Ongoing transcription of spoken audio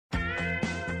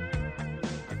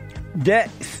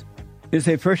Dex is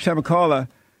a first-time caller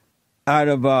out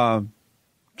of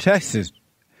Texas.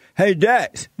 Hey,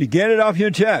 Dex, you get it off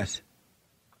your chest.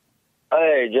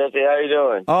 Hey, Jesse, how you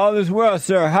doing? All is well,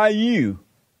 sir. How are you?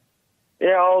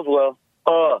 Yeah, all's well.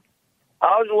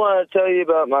 I just want to tell you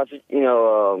about my,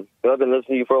 I've been listening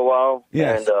to you for a while.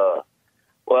 Yes.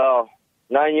 And,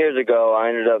 9 years ago, I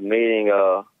ended up meeting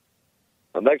a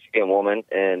Mexican woman,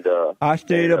 and I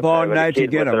stayed up all night to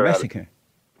get a Mexican.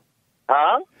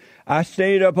 Huh? I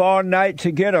stayed up all night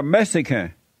to get a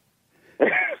Mexican.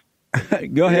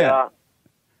 Go ahead. Yeah.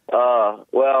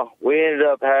 We ended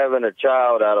up having a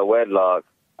child out of wedlock.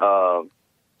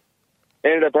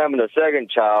 Ended up having a second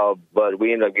child, but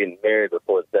we ended up getting married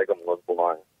before the second one was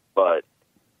born. But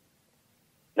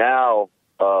now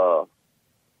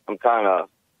I'm kind of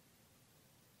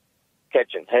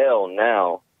catching hell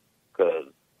now because,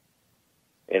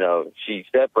 she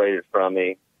separated from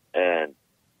me, and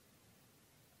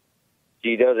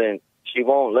she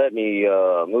won't let me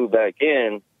move back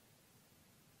in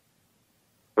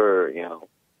for,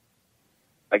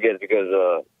 I guess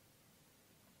because,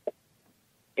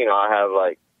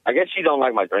 I guess she don't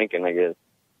like my drinking, I guess.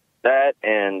 That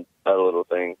and other little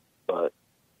things, but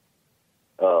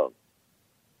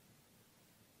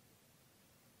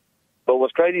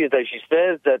what's crazy is that she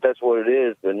says that that's what it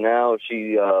is, but now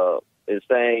she is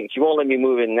saying she won't let me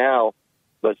move in now,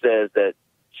 but says that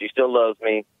she still loves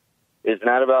me. It's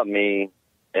not about me,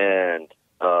 and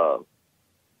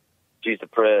she's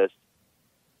depressed,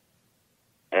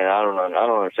 and I don't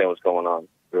understand what's going on.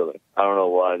 Really, I don't know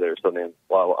why they're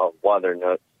why they're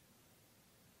nuts.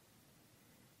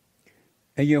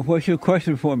 And what's your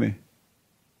question for me?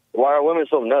 Why are women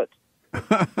so nuts?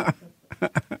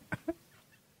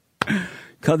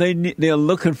 Because they're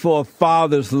looking for a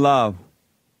father's love.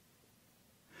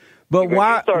 But because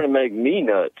why? She's starting to make me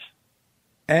nuts.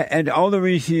 And the only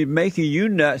reason she's making you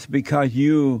nuts because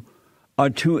you are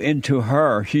too into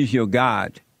her. She's your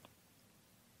God.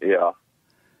 Yeah.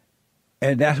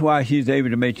 And that's why she's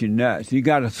able to make you nuts. You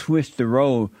got to switch the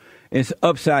role. It's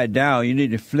upside down. You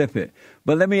need to flip it.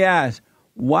 But let me ask,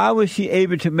 why was she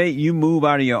able to make you move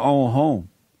out of your own home?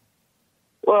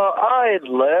 Well, I had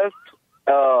left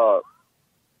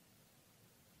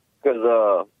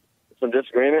because some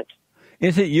disagreements.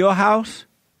 Is it your house?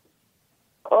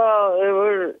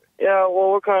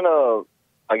 We're kind of,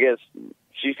 I guess,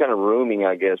 she's kind of rooming,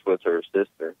 I guess, with her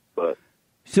sister, but.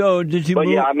 So did you? But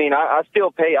move? yeah, I mean, I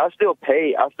still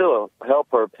help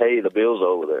her pay the bills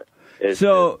over there.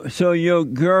 So your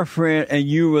girlfriend and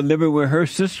you were living with her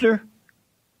sister?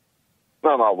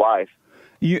 No, my wife.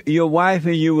 Your wife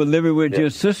and you were living with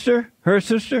your sister, her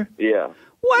sister? Yeah.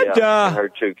 What? Yeah, and her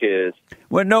 2 kids.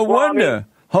 Well, no wonder. I mean,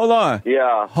 hold on.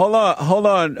 Yeah. Hold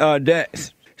on,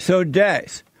 Dex. So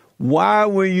Dex, why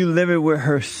were you living with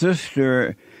her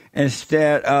sister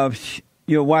instead of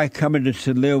your wife coming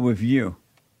to live with you?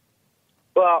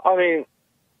 Well, I mean,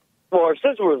 her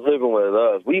sister was living with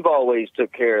us. We've always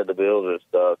took care of the bills and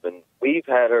stuff, and we've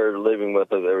had her living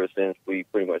with us ever since we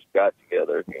pretty much got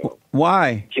together.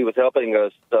 Why? She was helping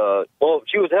us.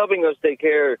 She was helping us take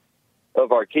care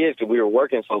of our kids because we were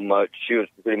working so much. She was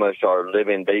pretty much our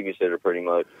living babysitter, pretty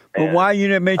much. But why you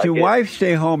didn't make your wife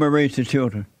stay home and raise the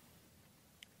children?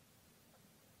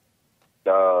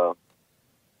 I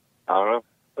don't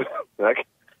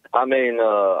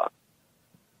know.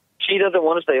 She doesn't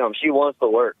want to stay home. She wants to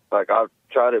work. I've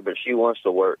tried it, but she wants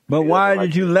to work. But why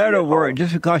did you let her work?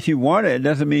 Just because she wanted it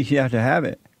doesn't mean she has to have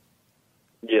it.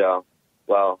 Yeah.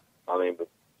 Well, I mean, but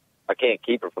I can't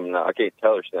keep her from that. I can't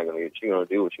tell her she's not going to. She's going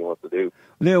to do what she wants to do.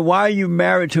 Then why are you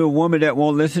married to a woman that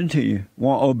won't listen to you,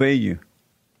 won't obey you?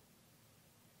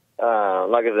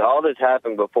 Like I said, all this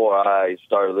happened before I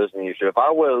started listening to your show. If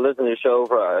I would have listened to the show,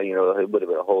 it would have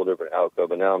been a whole different outcome.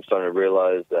 But now I'm starting to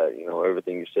realize that,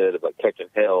 everything you said about catching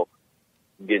hell,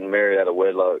 getting married out of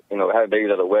wedlock, having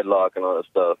babies out of wedlock and all that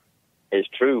stuff is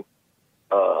true.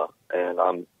 And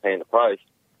I'm paying the price.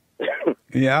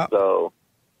 Yeah. So.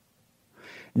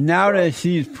 Now that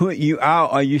she's put you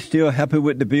out, are you still helping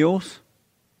with the bills?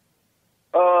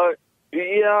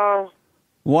 Yeah.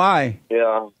 Why?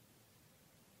 Yeah.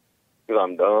 Because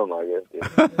I'm dumb, I guess.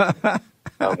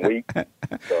 I'm weak.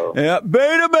 So. Yeah,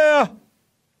 beta bear.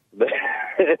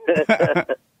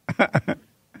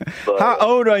 How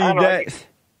old are you, Dex?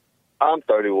 I'm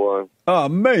 31. Oh,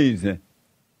 amazing.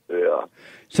 Yeah.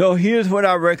 So here's what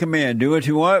I recommend. Do what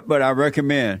you want, but I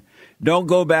recommend don't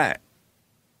go back.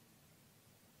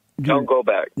 Don't go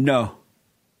back. No.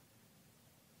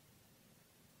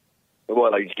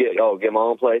 What, like get my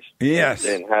own place? Yes.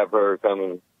 And have her come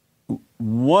and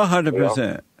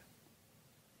 100%.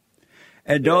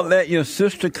 And don't let your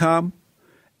sister come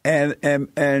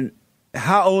And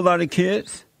how old are the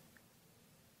kids?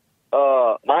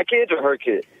 My kids or her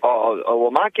kids?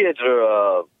 Well, my kids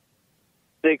are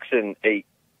 6 and 8.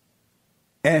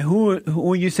 And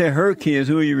when you say her kids,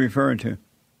 who are you referring to?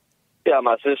 Yeah,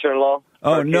 my sister-in-law.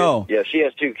 Oh, no. Yeah, she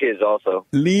has 2 kids also.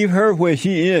 Leave her where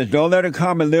she is. Don't let her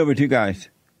come and live with you guys.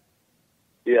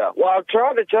 Yeah. Well, I've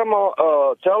tried to tell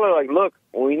her, like, look,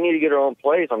 we need to get our own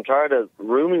place. I'm tired of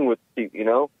rooming with you, you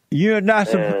know? You're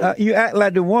not. You act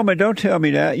like the woman. Don't tell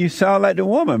me that. You sound like the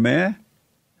woman, man.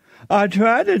 I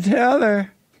tried to tell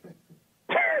her.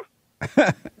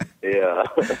 Yeah.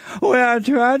 Well, I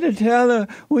tried to tell her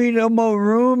we no more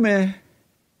rooming.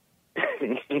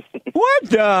 What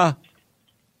the?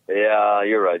 Yeah,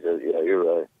 you're right. Yeah, you're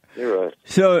right. You're right.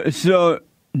 So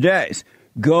Dex,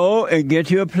 go and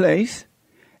get you a place,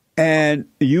 and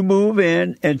you move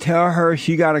in and tell her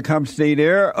she got to come stay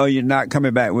there, or you're not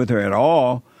coming back with her at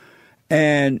all.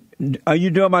 And are you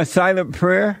doing my silent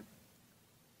prayer?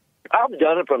 I've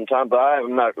done it from time, but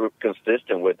I'm not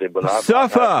consistent with it. But I've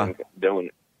been doing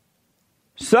it.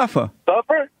 Suffer.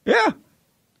 Suffer? Yeah.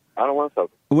 I don't want to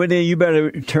suffer. Well, then you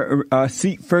better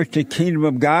seek first the kingdom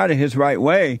of God and His right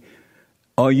way,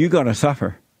 or you're going to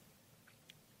suffer.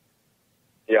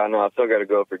 Yeah, I know. I still got to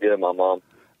go forgive my mom.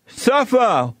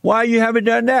 Suffer? Why you haven't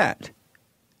done that?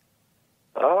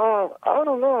 I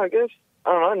don't know. I guess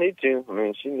I don't know. I need to. I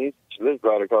mean, she lives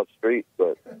right across the street,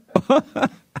 but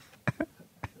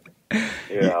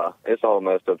yeah, it's all a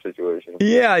messed up situation.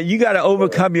 Yeah, you got to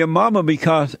overcome your mama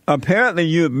because apparently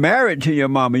you're married to your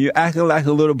mama. You're acting like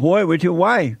a little boy with your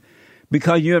wife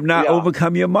because you have not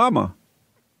overcome your mama.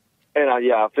 And I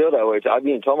feel that way. I've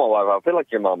been told my wife, I feel like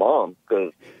you're my mom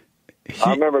because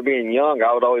I remember being young.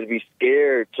 I would always be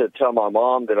scared to tell my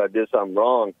mom that I did something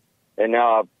wrong, and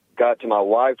now I've got to my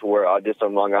wife to where I did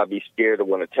something wrong. I'd be scared to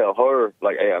want to tell her,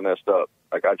 like, hey, I messed up.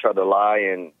 Like I try to lie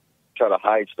and try to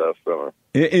hide stuff from her.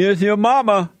 It is your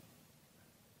mama.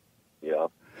 Yeah.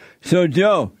 So,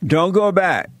 Joe, don't go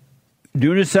back.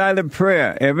 Do the silent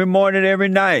prayer every morning, every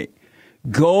night.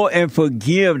 Go and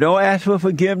forgive. Don't ask for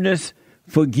forgiveness.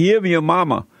 Forgive your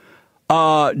mama.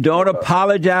 Don't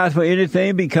apologize for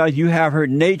anything because you have her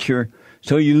nature,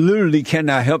 so you literally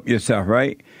cannot help yourself,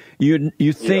 right? You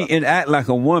think and act like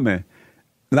a woman.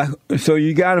 So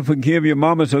you got to forgive your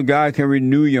mama so God can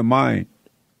renew your mind.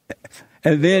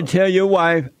 And then tell your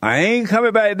wife, I ain't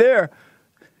coming back there.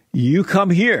 You come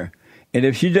here. And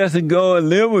if she doesn't go and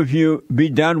live with you, be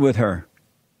done with her.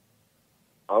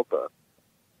 Okay.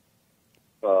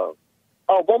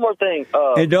 One more thing.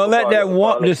 And don't let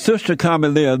the sister come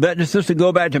and live. Let the sister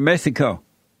go back to Mexico.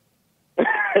 All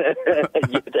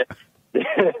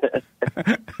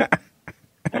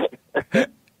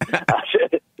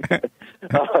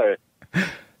right.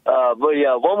 But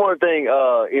yeah, one more thing.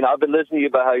 I've been listening to you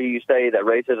about how you say that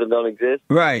racism don't exist.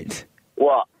 Right.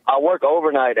 Well, I work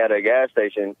overnight at a gas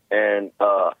station, and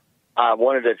I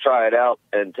wanted to try it out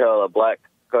and tell a black,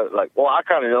 I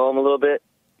kind of know him a little bit.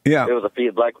 Yeah. It was a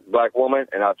black woman,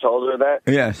 and I told her that.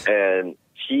 Yes. And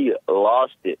she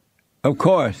lost it. Of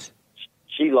course.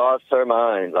 She lost her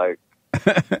mind. Like,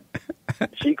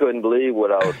 she couldn't believe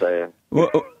what I was saying. Well,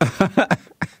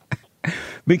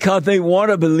 because they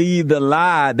want to believe the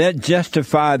lie that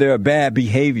justify their bad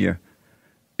behavior.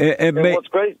 What's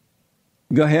great?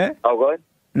 Go ahead. Oh, go ahead.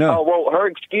 No. Oh, well, her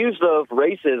excuse of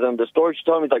racism, the story she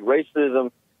told me is like racism.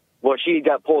 Well, she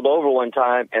got pulled over one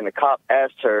time, and the cop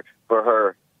asked her for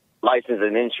her license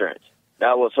and insurance.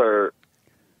 That was her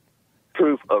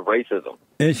proof of racism.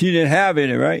 And she didn't have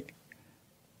any, right?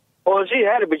 Well, she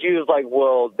had it, but she was like,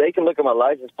 well, they can look at my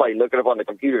license plate, look it up on the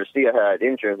computer, see I had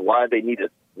insurance. Why do they need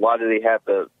it? Why do they have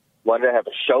to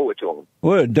show it to them?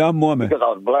 What a dumb woman. Because I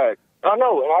was black. I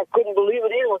know, and I couldn't believe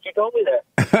it either when she told me that.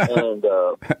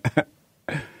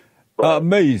 And,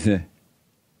 amazing.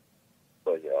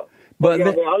 But yeah. But yeah,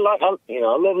 man, I love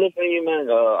listening to you, man.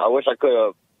 I wish I could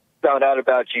have found out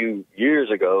about you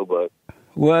years ago, but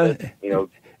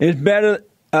it's better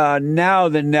now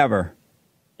than never.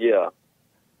 Yeah.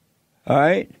 All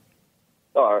right.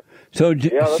 All right. So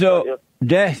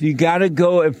Des, you got to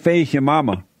go and face your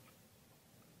mama,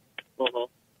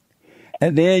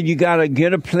 and then you got to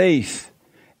get a place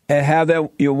and have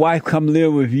your wife come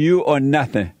live with you or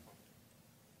nothing.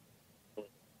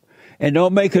 And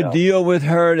don't make a deal with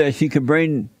her that she can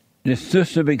bring the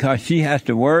sister because she has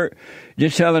to work.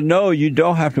 Just tell her, no, you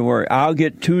don't have to work. I'll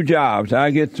get 2 jobs.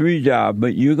 I'll get 3 jobs,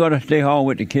 but you're going to stay home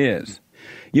with the kids.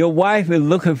 Your wife is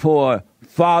looking for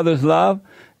father's love,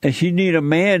 and she need a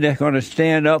man that's going to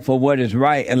stand up for what is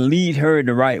right and lead her in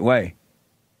the right way.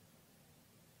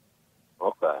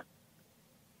 Okay.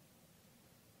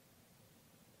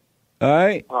 All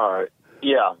right? All right.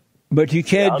 Yeah. But you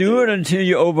can't do it until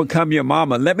you overcome your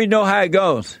mama. Let me know how it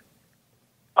goes.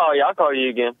 Oh, yeah, I'll call you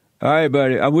again. All right,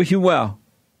 buddy. I wish you well.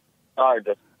 All right,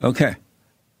 Justin. Okay.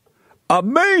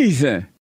 Amazing.